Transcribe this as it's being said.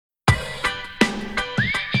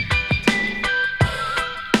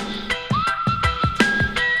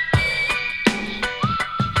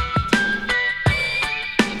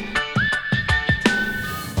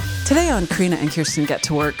on Karina and Kirsten Get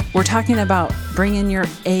to Work, we're talking about bringing your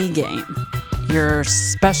A game, your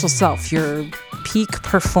special self, your peak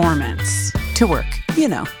performance to work, you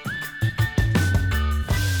know.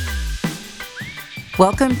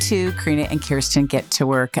 Welcome to Karina and Kirsten Get to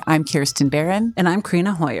Work. I'm Kirsten Barron. And I'm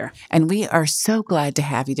Karina Hoyer. And we are so glad to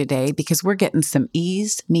have you today because we're getting some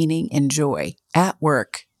ease, meaning, and joy at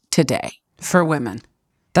work today. For women.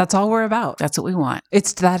 That's all we're about. That's what we want.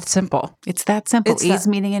 It's that simple. It's that simple. Ease,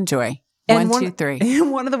 meaning, and joy. And 1, 2, 3.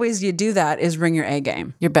 And one of the ways you do that is bring your A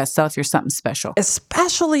game. Your best self, you're something special.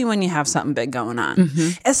 Especially when you have something big going on. Mm-hmm.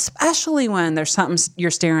 Especially when there's something you're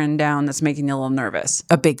staring down that's making you a little nervous.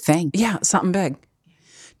 A big thing. Yeah, something big.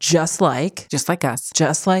 Just like us.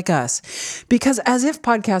 Just like us. Because as if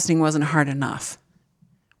podcasting wasn't hard enough,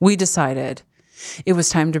 we decided it was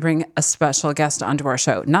time to bring a special guest onto our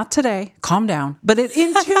show. Not today, calm down, but in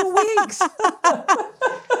 2 weeks.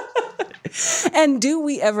 And do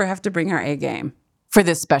we ever have to bring our A game? For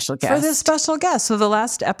this special guest. For this special guest. So the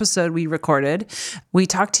last episode we recorded, we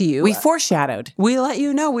talked to you. We foreshadowed. We let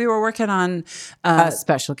you know we were working on a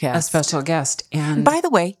special guest. A special guest. And by the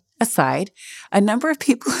way, aside, a number of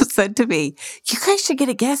people have said to me, you guys should get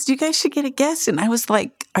a guest. You guys should get a guest. And I was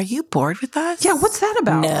like, are you bored with us? Yeah, what's that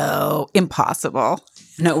about? No, impossible.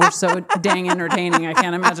 No, we're so dang entertaining. I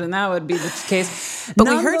can't imagine that would be the case. But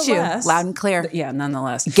we heard you loud and clear. Yeah,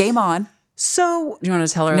 nonetheless. Game on. So, do you want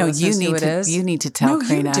to tell her who it is? You need to tell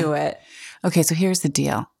Karina. You do it. Okay, so here's the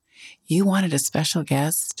deal. You wanted a special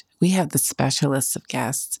guest. We have the specialists of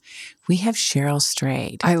guests. We have Cheryl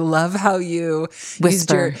Strayed. I love how you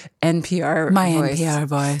used your NPR voice. NPR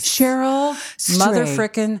voice. Cheryl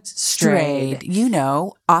motherfrickin' Strayed. You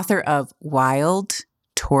know, author of Wild,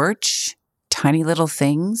 Torch, Tiny Little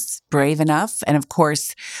Things, Brave Enough. And of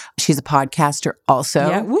course, she's a podcaster also.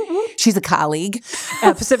 Yeah, woo, woo. She's a colleague.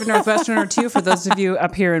 Pacific Northwestern too, for those of you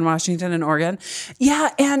up here in Washington and Oregon. Yeah,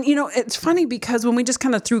 and you know, it's funny because when we just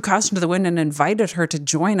kind of threw caution to the wind and invited her to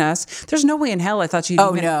join us, there's no way in hell I thought she'd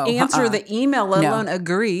even answer the email, let alone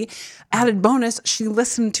agree. Added bonus, she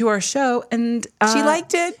listened to our show and she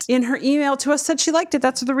liked it. In her email to us, said she liked it.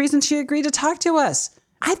 That's the reason she agreed to talk to us.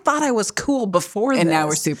 I thought I was cool before this. And now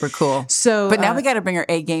we're super cool. But now we got to bring our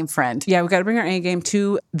A-game friend. Yeah, we got to bring our A-game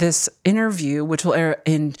to this interview, which will air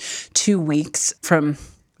in 2 weeks from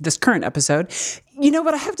this current episode. You know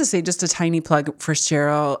what? I have to say just a tiny plug for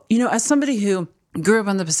Cheryl. You know, as somebody who grew up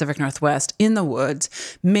in the Pacific Northwest, in the woods,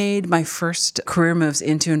 made my first career moves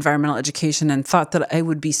into environmental education and thought that I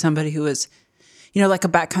would be somebody who was, you know, like a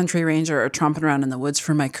backcountry ranger or tromping around in the woods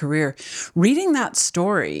for my career. Reading that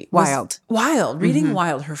story. Wild. Reading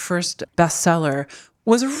Wild, her first bestseller,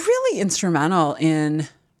 was really instrumental in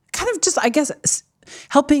kind of just, I guess,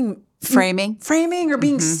 helping framing or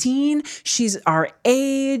being seen. She's our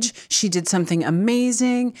age. She did something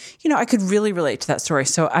amazing. You know, I could really relate to that story.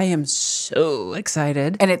 So I am so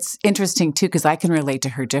excited. And it's interesting too, because I can relate to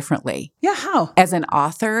her differently. Yeah, how? As an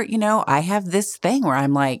author, you know, I have this thing where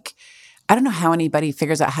I'm like, I don't know how anybody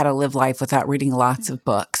figures out how to live life without reading lots of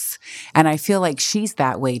books. And I feel like she's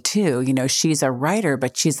that way too. You know, she's a writer,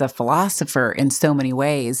 but she's a philosopher in so many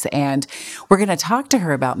ways. And we're going to talk to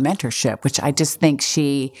her about mentorship, which I just think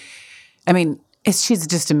she's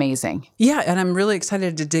just amazing. Yeah, and I'm really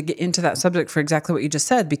excited to dig into that subject for exactly what you just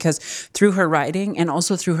said, because through her writing and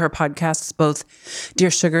also through her podcasts, both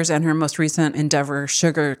Dear Sugars and her most recent endeavor,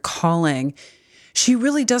 Sugar Calling, she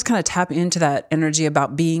really does kind of tap into that energy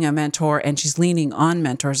about being a mentor, and she's leaning on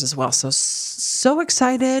mentors as well. So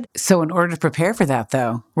excited. So in order to prepare for that,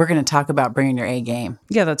 though, we're going to talk about bringing your A game.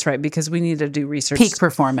 Yeah, that's right, because we need to do research. Peak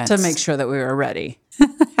performance. To make sure that we were ready.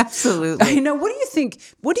 Absolutely. I know. What do you think?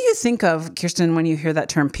 What do you think of, Kirsten, when you hear that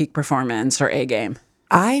term peak performance or A game?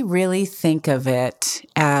 I really think of it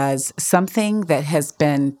as something that has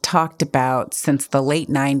been talked about since the late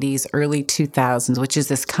 90s, early 2000s, which is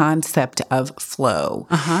this concept of flow.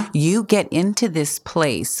 You get into this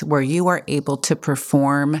place where you are able to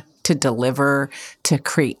perform, to deliver, to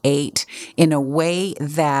create in a way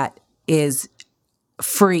that is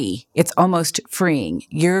free. It's almost freeing.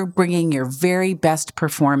 You're bringing your very best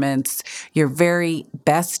performance, your very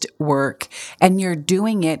best work, and you're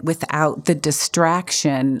doing it without the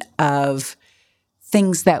distraction of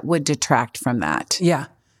things that would detract from that. Yeah.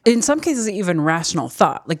 In some cases, even rational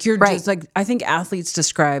thought. Like you're just like, I think athletes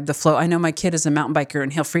describe the flow. I know my kid is a mountain biker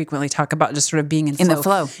and he'll frequently talk about just sort of being in the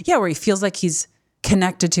flow. Yeah, where he feels like he's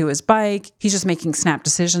connected to his bike. He's just making snap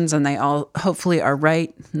decisions and they all hopefully are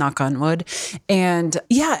right, knock on wood. And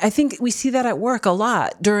yeah, I think we see that at work a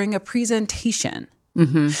lot during a presentation,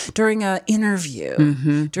 during an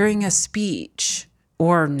interview, during a speech,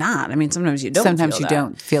 or not. I mean, sometimes you don't Sometimes feel you that.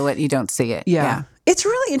 Don't feel it. You don't see it. Yeah. It's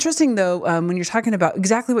really interesting, though, when you're talking about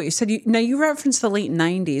exactly what you said. Now, you referenced the late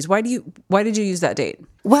 90s. Why did you use that date?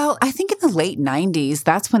 Well, I think in the late 90s,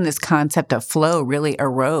 that's when this concept of flow really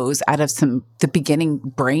arose out of the beginning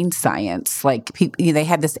brain science. Like they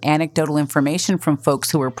had this anecdotal information from folks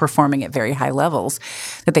who were performing at very high levels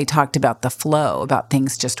that they talked about the flow, about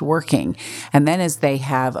things just working. And then as they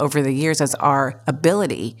have over the years, as our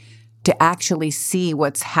ability to actually see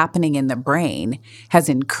what's happening in the brain has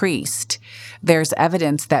increased, there's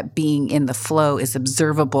evidence that being in the flow is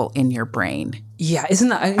observable in your brain. Yeah, isn't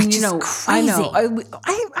that, crazy. I know.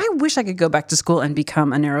 I wish I could go back to school and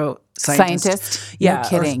become a neuroscientist. Scientist? Yeah, No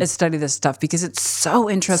kidding. or study this stuff because it's so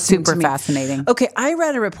interesting Super to me. fascinating. Okay, I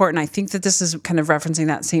read a report, and I think that this is kind of referencing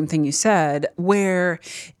that same thing you said, where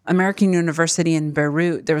American University in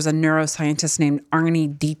Beirut, there was a neuroscientist named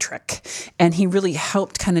Arne Dietrich, and he really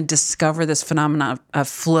helped kind of discover this phenomenon of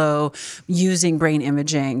flow using brain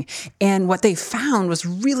imaging. And what they found was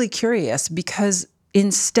really curious because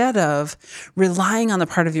instead of relying on the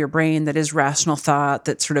part of your brain that is rational thought,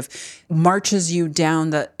 that sort of marches you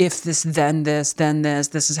down the if this, then this,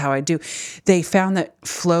 this is how I do, they found that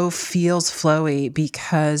flow feels flowy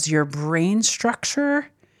because your brain structure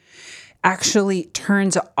actually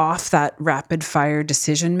turns off that rapid fire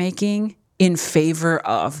decision making in favor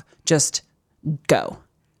of just go,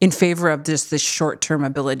 in favor of just the short-term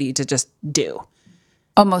ability to just do.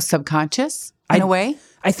 Almost subconscious in a way?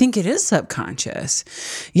 I think it is subconscious.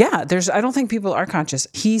 Yeah, I don't think people are conscious.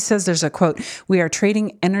 He says there's a quote, "We are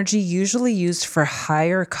trading energy usually used for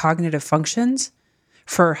higher cognitive functions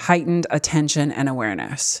for heightened attention and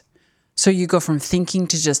awareness." So you go from thinking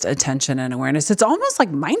to just attention and awareness. It's almost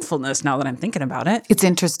like mindfulness now that I'm thinking about it. It's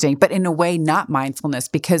interesting, but in a way, not mindfulness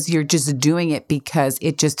because you're just doing it because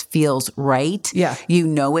it just feels right. Yeah. You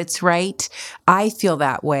know it's right. I feel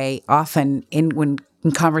that way often in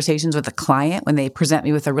conversations with a client, when they present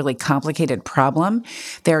me with a really complicated problem.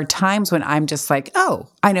 There are times when I'm just like, oh,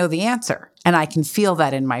 I know the answer. And I can feel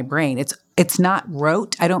that in my brain. It's not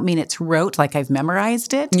rote. I don't mean it's rote like I've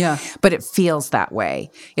memorized it. Yeah. But it feels that way.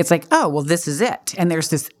 It's like, oh, well, this is it. And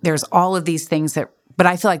there's all of these things but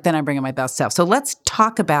I feel like then I'm bringing my best self. So let's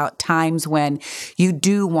talk about times when you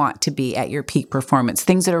do want to be at your peak performance,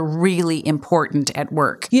 things that are really important at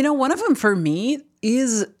work. One of them for me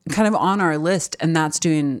is kind of on our list, and that's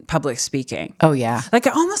doing public speaking. Oh, yeah. Like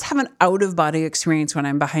I almost have an out-of-body experience when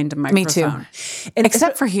I'm behind a microphone. Me too. And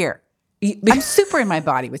except for here. I'm super in my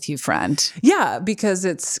body with you, friend. Yeah, because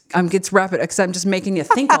it's rapid because I'm just making you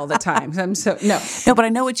think all the time. No, but I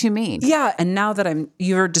know what you mean. Yeah, and now that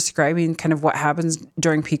you're describing kind of what happens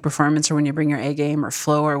during peak performance or when you bring your A game or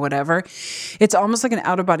flow or whatever, it's almost like an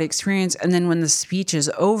out-of-body experience. And then when the speech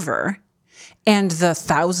is over and the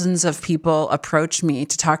thousands of people approach me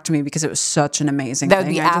to talk to me because it was such an amazing that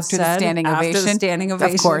thing. That would be after the standing ovation? After the standing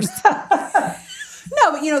ovation. Of course.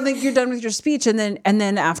 No, but you're done with your speech, and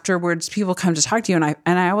then afterwards, people come to talk to you,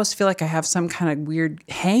 and I always feel like I have some kind of weird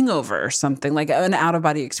hangover or something, like an out of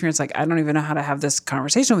body experience. Like I don't even know how to have this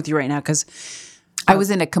conversation with you right now because I was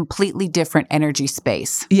in a completely different energy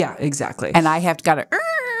space. Yeah, exactly. And I have got to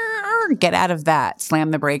get out of that,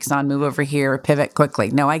 slam the brakes on, move over here, pivot quickly.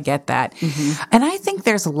 No, I get that. Mm-hmm. And I think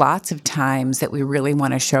there's lots of times that we really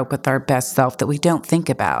want to show up with our best self that we don't think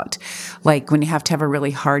about. Like when you have to have a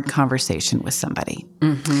really hard conversation with somebody.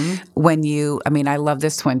 Mm-hmm. I love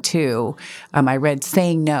this one too. I read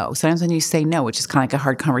saying no. Sometimes when you say no, which is kind of like a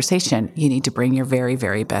hard conversation, you need to bring your very,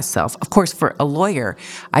 very best self. Of course, for a lawyer,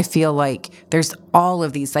 I feel like there's all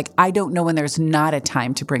of these, like, I don't know when there's not a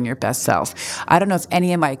time to bring your best self. I don't know if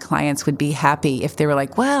any of my clients would be happy if they were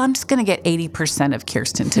like, well, I'm just going to get 80% of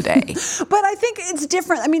Kirsten today. But I think it's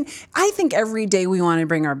different. I think every day we want to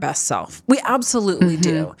bring our best self. We absolutely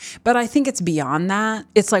do. But I think it's beyond that.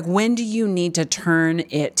 It's like, when do you need to turn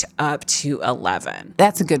it up to 11?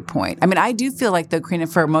 That's a good point. I do feel like, though, Karina,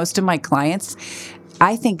 for most of my clients,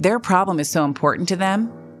 I think their problem is so important to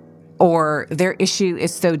them or their issue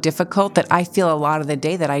is so difficult that I feel a lot of the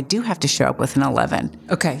day that I do have to show up with an 11.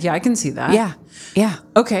 Okay. Yeah, I can see that. Yeah.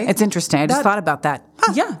 Okay. It's interesting. I just thought about that.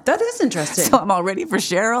 Yeah, that is interesting. So I'm all ready for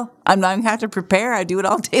Cheryl. I'm not going to have to prepare. I do it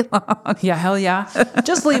all day long. Yeah, hell yeah.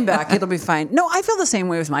 Just lean back. It'll be fine. No, I feel the same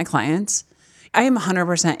way with my clients. I am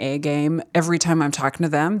 100% A game every time I'm talking to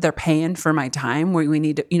them. They're paying for my time. We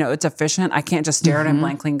need to, it's efficient. I can't just stare at them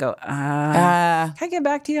blankly and go, can I get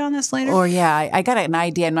back to you on this later? Or I got an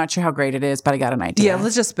idea. I'm not sure how great it is, but I got an idea. Yeah,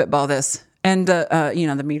 let's just spitball this. And,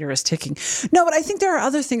 the meter is ticking. No, but I think there are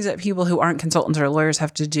other things that people who aren't consultants or lawyers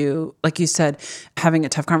have to do. Like you said, having a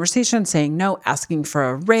tough conversation, saying no, asking for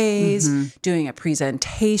a raise, doing a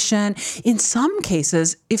presentation. In some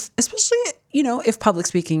cases, especially if public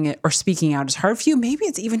speaking or speaking out is hard for you, maybe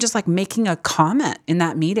it's even just like making a comment in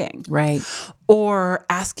that meeting. Right. Or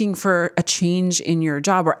asking for a change in your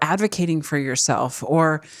job or advocating for yourself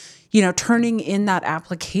or, turning in that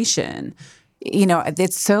application.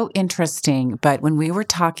 It's so interesting, but when we were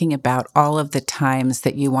talking about all of the times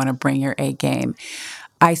that you want to bring your A game,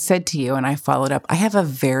 I said to you, and I followed up, I have a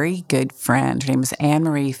very good friend. Her name is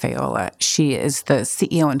Anne-Marie Fayola. She is the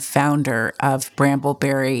CEO and founder of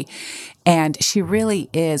Brambleberry. And she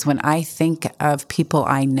really is, when I think of people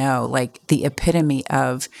I know, like the epitome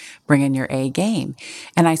of bringing your A game.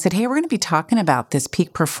 And I said, hey, we're going to be talking about this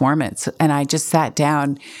peak performance. And I just sat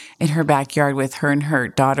down in her backyard with her and her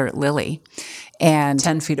daughter, Lily. And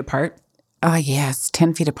 10 feet apart. Oh, yes,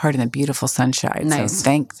 10 feet apart in the beautiful sunshine. Nice.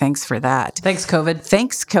 So thanks for that. Thanks, COVID.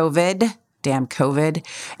 Thanks, COVID. Damn COVID.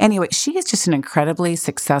 Anyway, she is just an incredibly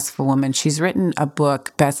successful woman. She's written a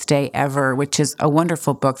book, Best Day Ever, which is a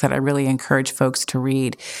wonderful book that I really encourage folks to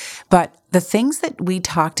read. But the things that we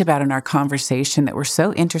talked about in our conversation that were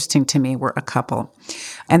so interesting to me were a couple.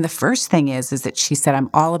 And the first thing is that she said, I'm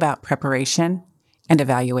all about preparation and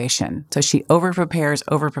evaluation. So she over-prepares,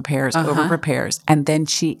 and then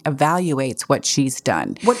she evaluates what she's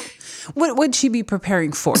done. What would she be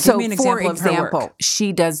preparing for? So, give me an example of her work.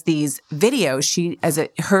 She does these videos.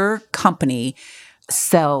 Her company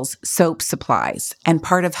sells soap supplies. And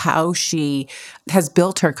part of how she has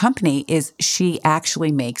built her company is she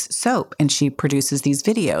actually makes soap and she produces these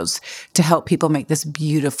videos to help people make this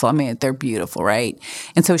beautiful. I mean, they're beautiful, right?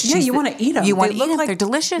 And so you want to eat them. You want to eat them. They're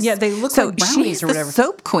delicious. Yeah, they look like brownies or whatever. She's the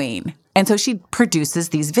soap queen. And so she produces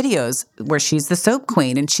these videos where she's the soap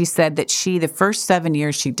queen. And she said that the first 7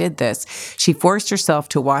 years she did this, she forced herself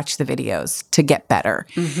to watch the videos to get better.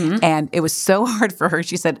 Mm-hmm. And it was so hard for her.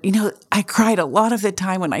 She said, I cried a lot of the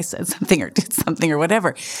time when I said something or did something or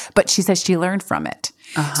whatever. But she says she learned from it.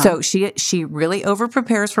 Uh-huh. So she really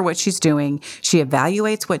over-prepares for what she's doing. She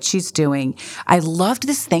evaluates what she's doing. I loved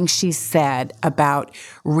this thing she said about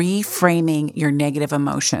reframing your negative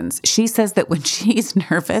emotions. She says that when she's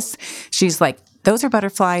nervous, she's like, those are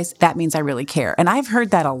butterflies. That means I really care. And I've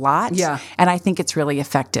heard that a lot. Yeah. And I think it's really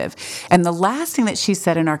effective. And the last thing that she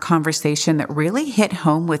said in our conversation that really hit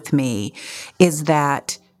home with me is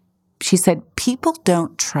that she said, people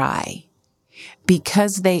don't try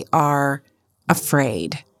because they are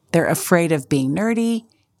afraid. They're afraid of being nerdy.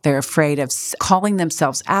 They're afraid of calling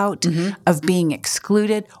themselves out, of being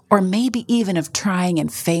excluded, or maybe even of trying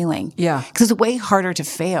and failing. Yeah. Because it's way harder to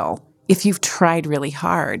fail if you've tried really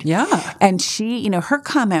hard. Yeah. And she, her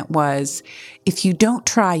comment was, if you don't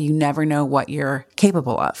try, you never know what you're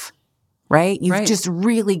capable of, right? You've just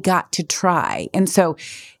really got to try. And so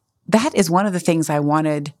that is one of the things I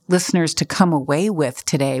wanted listeners to come away with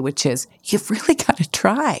today, which is you've really got to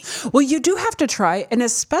try. Well, you do have to try. And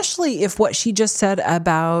especially if what she just said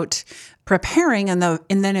about preparing and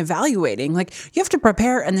then evaluating, like you have to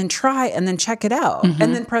prepare and then try and then check it out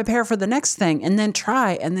and then prepare for the next thing and then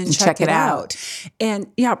try and then check it out. And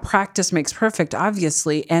yeah, practice makes perfect,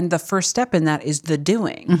 obviously. And the first step in that is the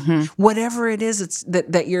doing. Whatever it is it's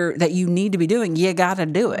that you need to be doing, you got to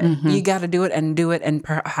do it. You got to do it and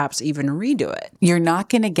perhaps even redo it. You're not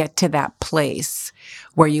going to get to that place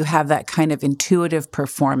where you have that kind of intuitive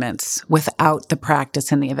performance without the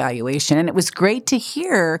practice and the evaluation. And it was great to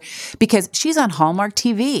hear because she's on Hallmark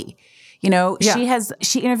TV.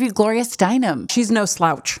 She interviewed Gloria Steinem. She's no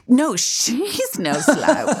slouch. No, she's no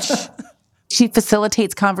slouch. She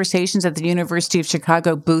facilitates conversations at the University of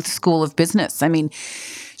Chicago Booth School of Business. I mean,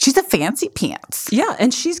 she's a fancy pants. Yeah,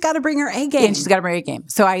 and she's got to bring her A game.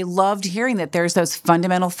 So I loved hearing that there's those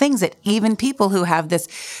fundamental things that even people who have this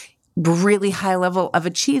really high level of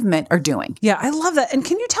achievement are doing. Yeah, I love that. And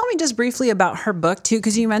can you tell me just briefly about her book too?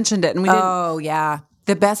 Because you mentioned it and we didn't. Oh, yeah.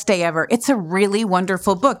 The Best Day Ever. It's a really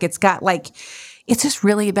wonderful book. It's just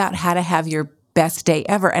really about how to have your best day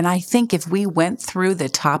ever. And I think if we went through the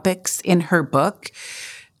topics in her book,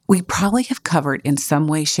 we probably have covered in some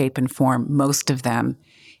way, shape, and form most of them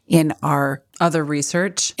in our other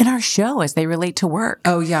research, in our show as they relate to work.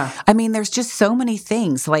 Oh, yeah. I mean, there's just so many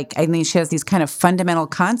things. She has these kind of fundamental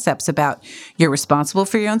concepts about you're responsible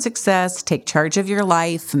for your own success, take charge of your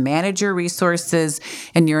life, manage your resources,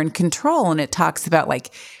 and you're in control. And it talks about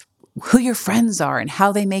who your friends are and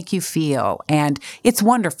how they make you feel. And it's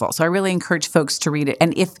wonderful. So I really encourage folks to read it.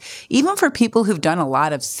 And even for people who've done a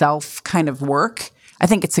lot of self kind of work, I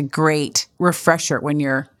think it's a great refresher when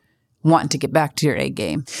you're wanting to get back to your A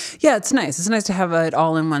game. Yeah, it's nice. It's nice to have it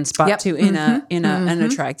all in one spot Yep. too, in an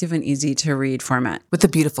attractive and easy to read format. With a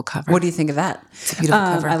beautiful cover. What do you think of that? It's a beautiful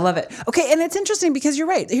cover. I love it. Okay, and it's interesting because you're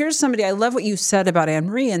right. Here's somebody, I love what you said about Anne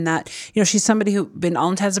Marie in that, she's somebody who, been all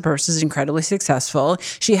intents and purposes, is incredibly successful.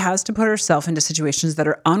 She has to put herself into situations that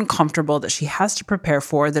are uncomfortable, that she has to prepare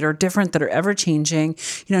for, that are different, that are ever changing.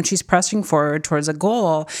 And she's pressing forward towards a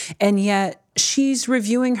goal, and yet she's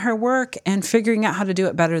reviewing her work and figuring out how to do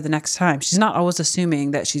it better the next time. She's not always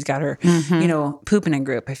assuming that she's got her, pooping in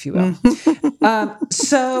group, if you will.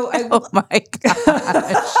 Oh my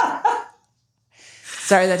gosh.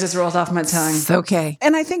 Sorry, that just rolled off my tongue. It's okay.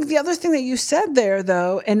 And I think the other thing that you said there,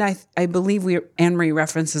 though, and I believe Anne Marie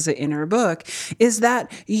references it in her book, is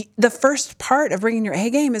that the first part of bringing your A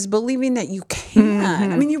game is believing that you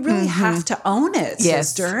can. I mean, you really have to own it,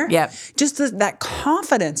 sister. Yep. Just that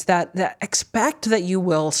confidence, that expect that you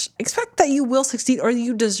will succeed, or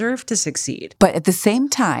you deserve to succeed. But at the same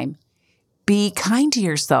time, be kind to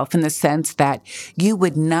yourself in the sense that you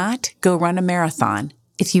would not go run a marathon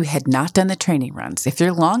if you had not done the training runs. If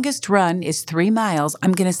your longest run is 3 miles,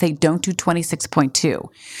 I'm going to say don't do 26.2.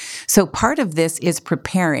 So part of this is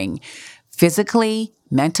preparing physically,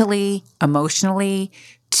 mentally, emotionally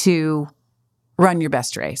to run your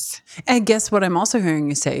best race. And guess what I'm also hearing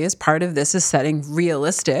you say is part of this is setting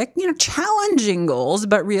realistic, challenging goals,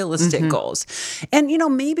 but realistic goals. And,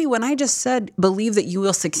 maybe when I just said, believe that you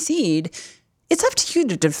will succeed, it's up to you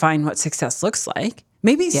to define what success looks like.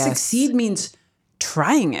 Maybe succeed means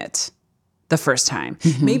trying it the first time.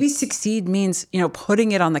 Maybe succeed means,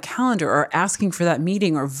 putting it on the calendar or asking for that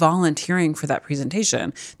meeting or volunteering for that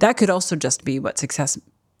presentation. That could also just be what success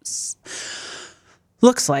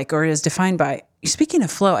looks like or is defined by. Speaking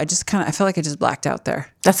of flow, I feel like I just blacked out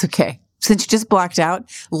there. That's okay. Since you just blacked out,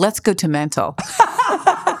 let's go to mental.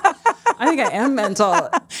 I think I am mental.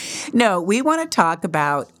 No, we want to talk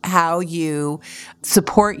about how you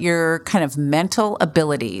support your kind of mental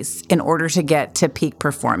abilities in order to get to peak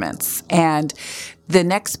performance. And the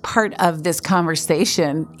next part of this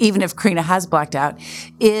conversation, even if Karina has blacked out,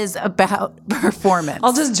 is about performance.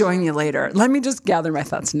 I'll just join you later. Let me just gather my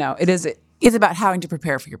thoughts. No, It's about how to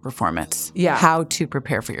prepare for your performance. Yeah. How to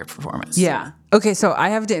prepare for your performance. Yeah. Okay, so I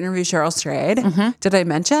have to interview Cheryl Strayed. Did I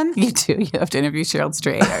mention? You do. You have to interview Cheryl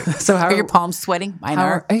Strayed. So are your palms sweating? Mine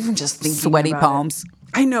are. Even just thinking sweaty about palms. It.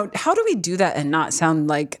 I know. How do we do that and not sound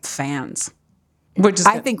like fans?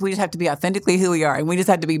 I think we just have to be authentically who we are, and we just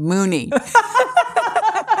have to be moony.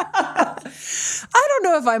 I don't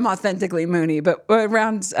know if I'm authentically moony, but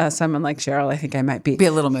around someone like Cheryl, I think I might be. Be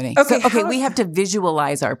a little moony. Okay, we have to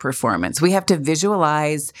visualize our performance. We have to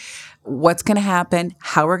visualize what's going to happen,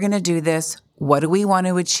 how we're going to do this, what do we want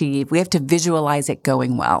to achieve. We have to visualize it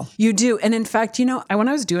going well. You do. And in fact, when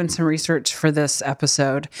I was doing some research for this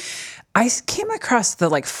episode, I came across the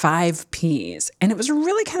 5 Ps, and it was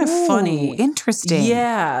really kind of funny. Interesting.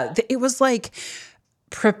 Yeah. It was like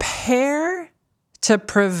prepare to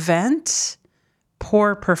prevent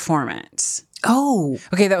poor performance. Oh.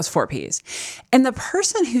 Okay, that was 4 Ps. And the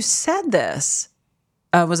person who said this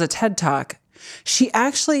was a TED Talk. She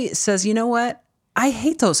actually says, you know what? I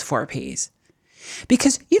hate those 4 Ps.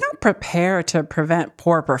 Because you don't prepare to prevent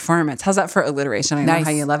poor performance. How's that for alliteration? I know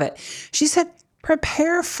how you love it. She said,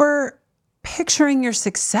 prepare for picturing your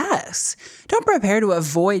success. Don't prepare to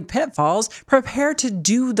avoid pitfalls. Prepare to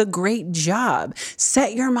do the great job.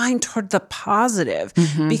 Set your mind toward the positive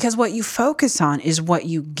because what you focus on is what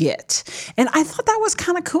you get. And I thought that was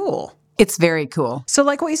kind of cool. It's very cool. So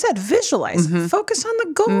like what you said, visualize, focus on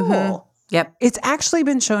the goal. Yep. It's actually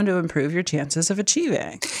been shown to improve your chances of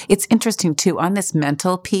achieving. It's interesting, too. On this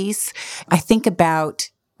mental piece, I think about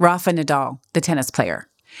Rafa Nadal, the tennis player,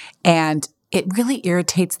 and it really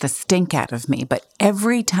irritates the stink out of me. But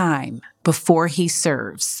every time before he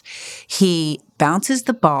serves, he bounces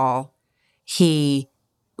the ball, he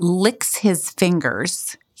licks his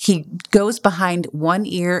fingers, he goes behind one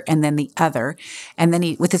ear and then the other, and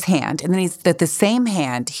then with his hand, and then he's at the same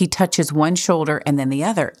hand, he touches one shoulder and then the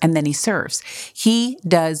other, and then he serves. He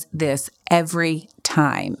does this every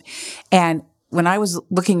time. And when I was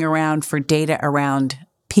looking around for data around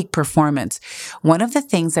peak performance, one of the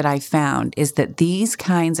things that I found is that these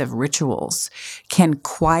kinds of rituals can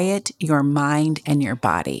quiet your mind and your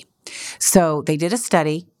body. So they did a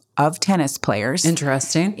study of tennis players.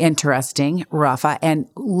 Interesting, Rafa. And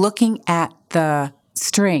looking at the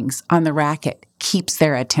strings on the racket keeps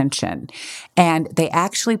their attention. And they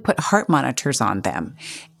actually put heart monitors on them.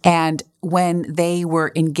 And when they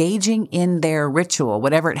were engaging in their ritual,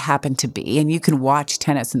 whatever it happened to be, and you can watch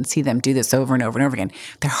tennis and see them do this over and over and over again,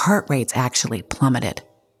 their heart rates actually plummeted.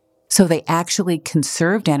 So they actually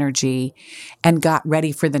conserved energy and got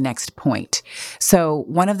ready for the next point. So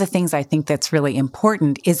one of the things I think that's really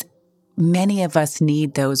important is many of us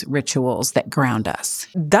need those rituals that ground us.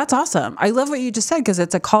 That's awesome. I love what you just said because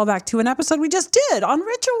it's a callback to an episode we just did on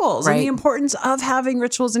rituals and the Right. importance of having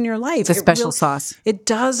rituals in your life. It's a special sauce. It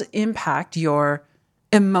does impact your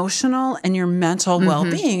emotional and your mental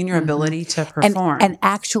well-being and your ability to perform. And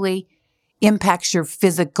actually impacts your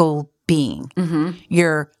physical being,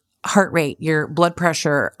 your heart rate, your blood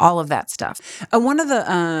pressure, all of that stuff. One of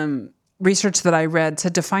the research that I read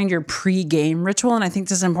said to find your pre-game ritual, and I think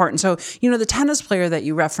this is important. So, the tennis player that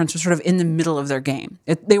you referenced was sort of in the middle of their game.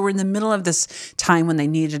 They were in the middle of this time when they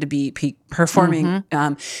needed to be peak performing.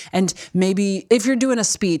 And maybe if you're doing a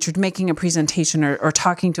speech or making a presentation or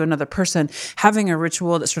talking to another person, having a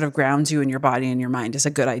ritual that sort of grounds you in your body and your mind is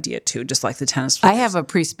a good idea too, just like the tennis players. I have a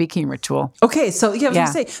pre-speaking ritual. Okay, so I was going to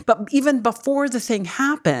say, but even before the thing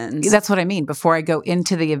happens. That's what I mean. Before I go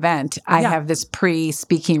into the event, I have this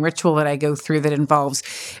pre-speaking ritual that I go through that involves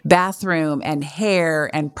bathroom and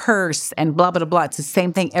hair and purse and blah, blah, blah. It's the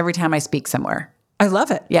same thing every time I speak somewhere. I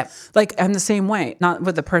love it. Yep. Like I'm the same way, not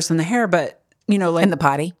with the purse and the hair, but like in the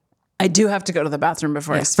potty. I do have to go to the bathroom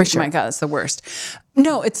before I speak. for sure. Oh my God, it's the worst.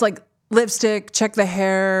 No, it's like lipstick, check the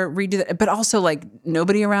hair, redo that, but also like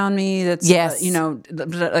nobody around me. That's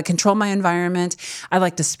control my environment. I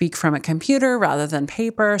like to speak from a computer rather than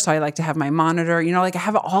paper, so I like to have my monitor. Like I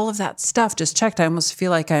have all of that stuff just checked. I almost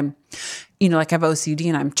feel like I'm, like I have OCD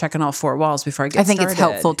and I'm checking all four walls before I get started. I think it's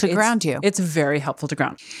helpful to ground you. It's very helpful to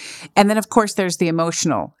ground. And then, of course, there's the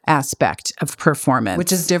emotional aspect of performance.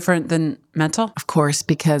 Which is different than mental? Of course,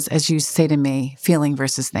 because as you say to me, feeling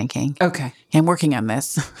versus thinking. Okay. I'm working on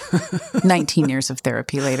this. 19 years of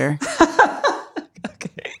therapy later.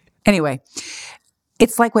 Okay. Anyway,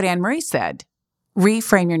 it's like what Anne Marie said.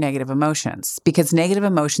 Reframe your negative emotions because negative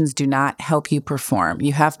emotions do not help you perform.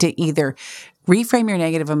 You have to either reframe your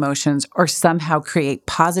negative emotions or somehow create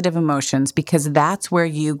positive emotions because that's where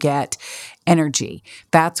you get energy.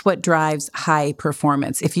 That's what drives high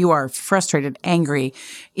performance. If you are frustrated, angry,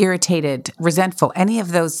 irritated, resentful, any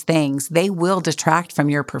of those things, they will detract from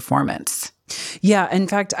your performance. Yeah. In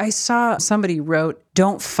fact, I saw somebody wrote,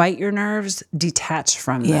 don't fight your nerves, detach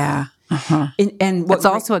from them. Yeah. Uh-huh. And It's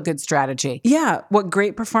also a good strategy. Yeah. What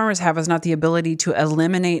great performers have is not the ability to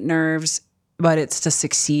eliminate nerves, but it's to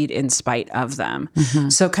succeed in spite of them.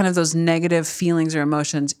 So kind of those negative feelings or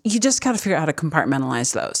emotions, you just got to figure out how to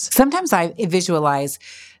compartmentalize those. Sometimes I visualize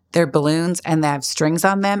they're balloons and they have strings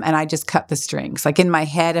on them and I just cut the strings. Like in my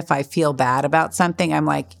head, if I feel bad about something, I'm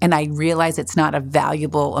like, and I realize it's not a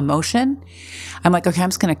valuable emotion, I'm like, okay, I'm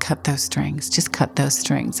just going to cut those strings. Just cut those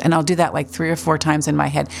strings. And I'll do that like 3 or 4 times in my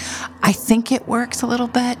head. I think it works a little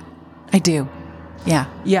bit. I do. Yeah.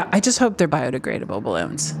 Yeah. I just hope they're biodegradable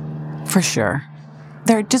balloons. For sure.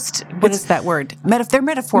 They're just, what is that word? They're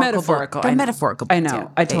metaphorical. They're metaphorical. I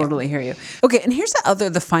know. I totally hear you. Okay. And here's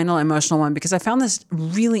the final emotional one, because I found this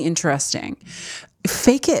really interesting.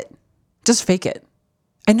 Fake it. Just fake it.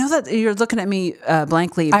 I know that you're looking at me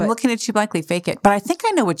blankly. I'm looking at you blankly, fake it. But I think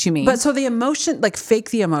I know what you mean. But so the emotion, like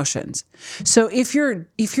fake the emotions. So if you're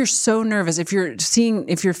so nervous, if you're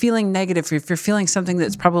feeling negative, if you're feeling something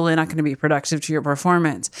that's probably not going to be productive to your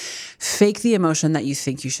performance, fake the emotion that you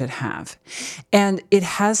think you should have. And it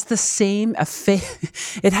has the same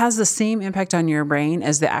impact on your brain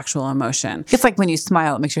as the actual emotion. It's like when you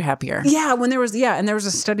smile, it makes you happier. Yeah, and there was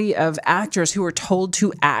a study of actors who were told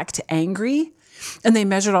to act angry. And they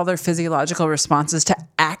measured all their physiological responses to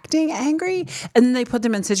acting angry. And then they put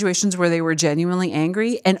them in situations where they were genuinely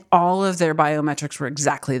angry. And all of their biometrics were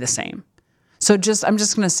exactly the same. So I'm just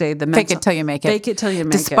going to say fake it till you make it. Fake it till you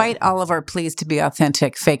make it. Despite all of our pleas to be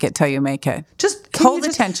authentic, fake it till you make it. Just hold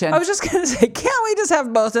attention. I was just going to say, can't we just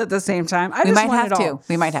have both at the same time? We might have to.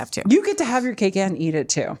 We might have to. You get to have your cake and eat it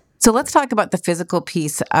too. So let's talk about the physical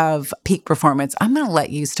piece of peak performance. I'm going to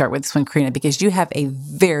let you start with this one, Karina, because you have a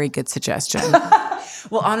very good suggestion.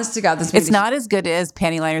 Well, honest to God, it's not as good as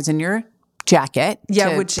panty liners in your jacket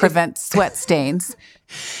to prevent sweat stains.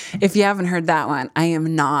 If you haven't heard that one, I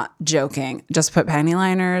am not joking. Just put panty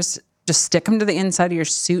liners, just stick them to the inside of your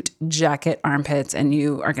suit, jacket, armpits, and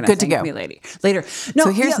you are going to thank me later. No,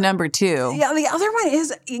 so here's number 2. Yeah, the other one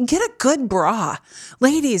is get a good bra.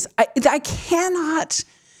 Ladies, I cannot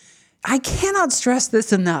stress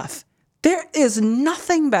this enough. There is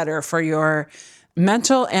nothing better for your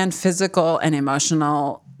mental and physical and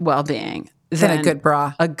emotional well-being than a good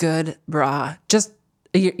bra. A good bra. Just,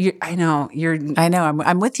 I know.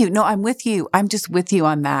 I'm with you. No, I'm with you. I'm just with you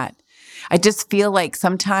on that. I just feel like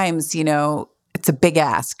sometimes, it's a big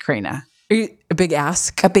ask, Karina. A big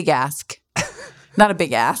ask? A big ask. Not a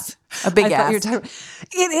big ass. A big I thought you were ask. talking-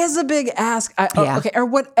 It is a big ask. Yeah. Okay, or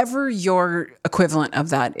whatever your equivalent of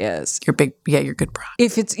that is. Your good bra.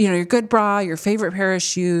 If it's, your good bra, your favorite pair of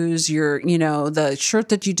shoes, the shirt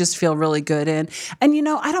that you just feel really good in. And,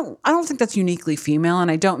 I don't think that's uniquely female. And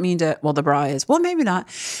I don't mean to, well, the bra is, well, maybe not.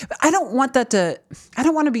 But I don't want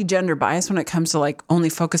to be gender biased when it comes to like only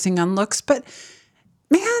focusing on looks. But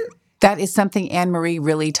man, That is something Anne Marie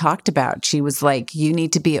really talked about. She was like, you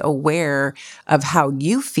need to be aware of how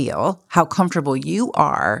you feel, how comfortable you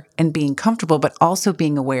are, and being comfortable, but also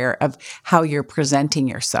being aware of how you're presenting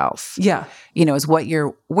yourself. yeah. Is what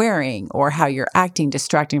you're wearing or how you're acting,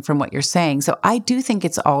 distracting from what you're saying. So I do think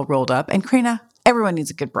it's all rolled up. And Karina, everyone needs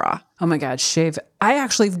a good bra. Oh my God, shave. I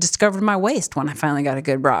actually discovered my waist when I finally got a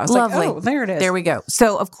good bra. I was Lovely. like, oh, there it is. There we go.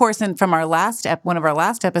 So, of course, and from our one of our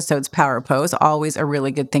last episodes, power pose, always a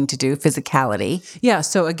really good thing to do, physicality. Yeah.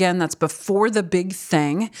 So again, that's before the big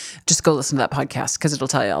thing. Just go listen to that podcast because it'll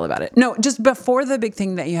tell you all about it. No, just before the big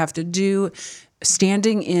thing that you have to do,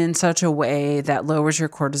 standing in such a way that lowers your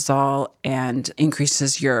cortisol and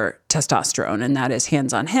increases your testosterone. And that is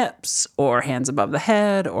hands on hips or hands above the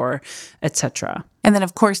head or etc. And then,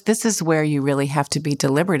 of course, this is where you really have to be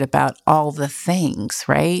deliberate about all the things,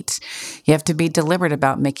 right? You have to be deliberate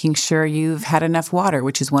about making sure you've had enough water,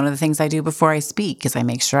 which is one of the things I do before I speak, is I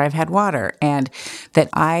make sure I've had water and that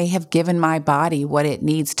I have given my body what it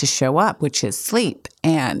needs to show up, which is sleep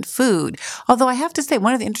and food. Although I have to say,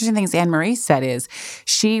 one of the interesting things Anne Marie said is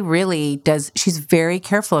she's very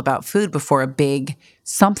careful about food before a big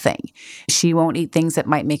something. She won't eat things that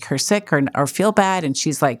might make her sick or feel bad. And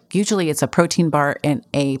she's like, usually it's a protein bar in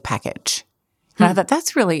a package. And I thought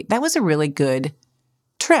that was a really good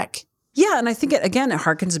trick. Yeah. And I think it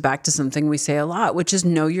harkens back to something we say a lot, which is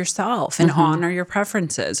know yourself and honor your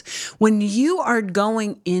preferences. When you are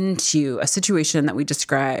going into a situation that we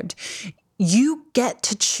described, you get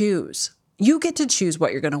to choose. You get to choose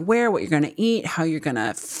what you're going to wear, what you're going to eat, how you're going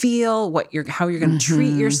to feel, how you're going to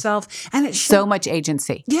treat yourself. And it should, So much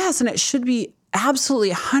agency. yes, and it should be absolutely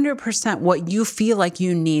 100% what you feel like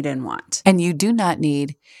you need and want. And you do not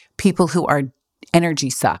need people who are energy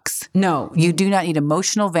sucks. No. You do not need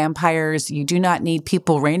emotional vampires. You do not need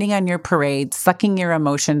people raining on your parade, sucking your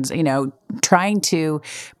emotions, trying to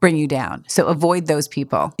bring you down. So avoid those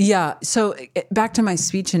people. Yeah. So back to my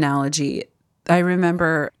speech analogy, I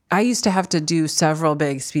remember I used to have to do several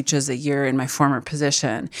big speeches a year in my former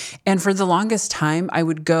position. And for the longest time, I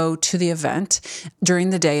would go to the event during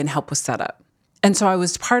the day and help with setup. And so I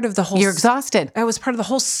was part of the whole— You're exhausted. I was part of the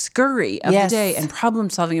whole scurry of Yes. the day and problem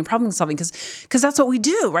solving because that's what we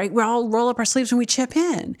do, right? We all roll up our sleeves and we chip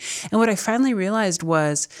in. And what I finally realized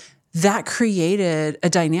was that created a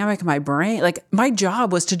dynamic in my brain. Like my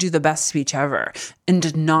job was to do the best speech ever and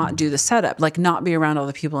to not do the setup, like not be around all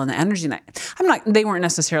the people in the energy night. They weren't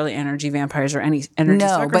necessarily energy vampires or any energy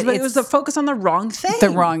suckers, but it was the focus on the wrong thing. The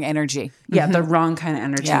wrong energy. Yeah, the wrong kind of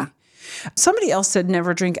energy. Yeah. Somebody else said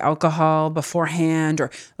never drink alcohol beforehand,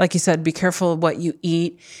 or like you said, be careful of what you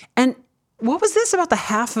eat. And what was this about the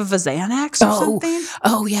half of a Xanax or something?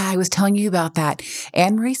 Oh, yeah. I was telling you about that.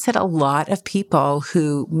 Anne Marie said a lot of people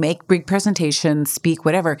who make big presentations, speak,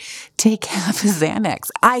 whatever, take half a Xanax.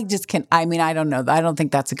 I don't know. I don't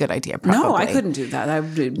think that's a good idea. Probably. No, I couldn't do that.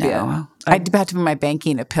 I'd have to put my banky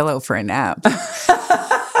in a pillow for a nap.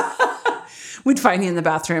 We'd find you in the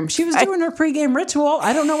bathroom. She was doing her pregame ritual.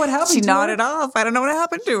 I don't know what happened to her. She nodded off. I don't know what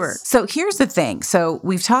happened to her. So here's the thing. So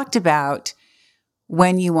we've talked about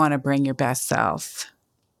when you want to bring your best self.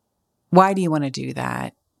 Why do you want to do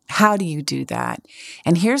that? How do you do that?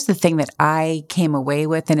 And here's the thing that I came away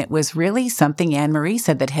with, and it was really something Anne Marie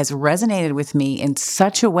said that has resonated with me in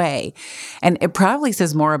such a way. And it probably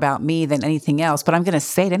says more about me than anything else, but I'm going to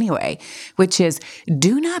say it anyway, which is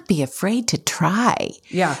do not be afraid to try.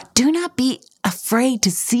 Yeah. Do not be afraid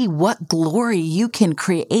to see what glory you can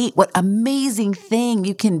create, what amazing thing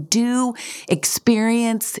you can do,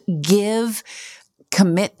 experience, give,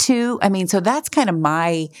 commit to. I mean, so that's kind of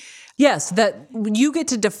my— Yes, that you get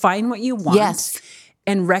to define what you want. Yes.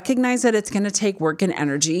 And recognize that it's going to take work and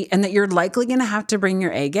energy and that you're likely going to have to bring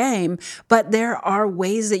your A game. But there are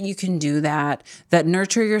ways that you can do that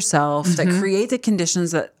nurture yourself, that create the conditions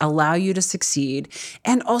that allow you to succeed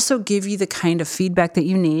and also give you the kind of feedback that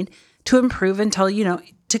you need to improve until,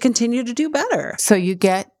 to continue to do better. So you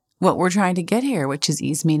get what we're trying to get here, which is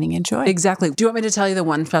ease, meaning, and joy. Exactly. Do you want me to tell you the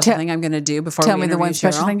one special thing I'm going to do before we interview Cheryl? Tell me the one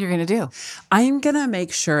special thing you're going to do. I am going to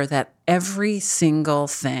make sure that every single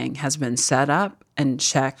thing has been set up and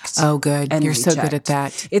checked. Oh, good. And You're so rechecked. good at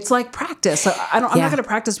that. It's like practice. So I'm not going to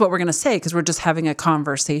practice what we're going to say because we're just having a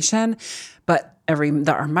conversation. But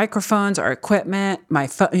our microphones, our equipment, my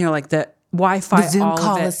phone, Wi-Fi, The Zoom all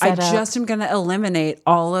call of it. is set I up. just am going to eliminate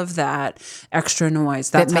all of that extra noise.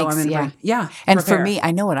 That's how I'm going to And prepare. for me,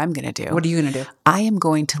 I know what I'm going to do. What are you going to do? I am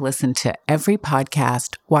going to listen to every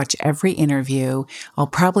podcast, watch every interview. I'll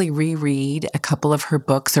probably reread a couple of her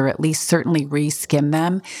books, or at least certainly re-skim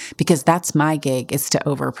them, because that's my gig, is to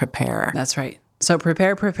over-prepare. That's right. So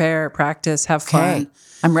prepare, practice, have fun. Okay.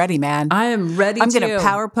 I'm ready, man. I am ready I'm going to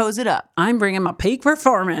power pose it up. I'm bringing my peak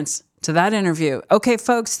performance to that interview. Okay,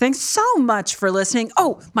 folks, thanks so much for listening.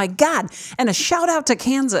 Oh, my God. And a shout out to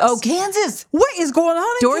Kansas. Oh, Kansas. What is going on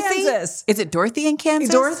in Dorothy? Kansas? Is it Dorothy in Kansas?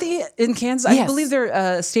 Dorothy in Kansas? Yes. I believe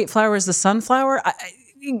their state flower is the sunflower.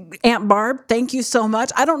 Aunt Barb, thank you so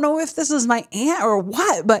much. I don't know if this is my aunt or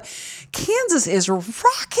what, but Kansas is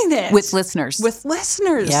rocking it. With listeners. With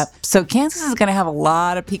listeners. Yep. So Kansas is going to have a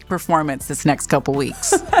lot of peak performance this next couple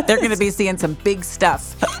weeks. They're going to be seeing some big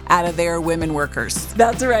stuff out of their women workers.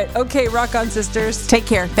 That's right. Okay, rock on, sisters. Take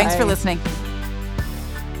care. Thanks for Bye. listening.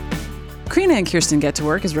 Karina and Kirsten Get to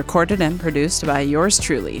Work is recorded and produced by yours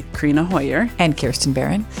truly, Karina Hoyer. And Kirsten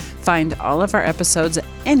Barron. Find all of our episodes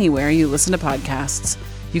anywhere you listen to podcasts.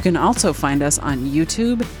 You can also find us on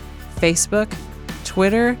YouTube, Facebook,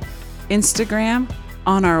 Twitter, Instagram,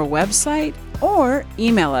 on our website, or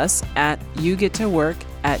email us at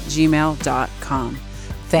yougettowork@gmail.com.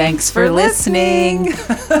 Thanks for listening.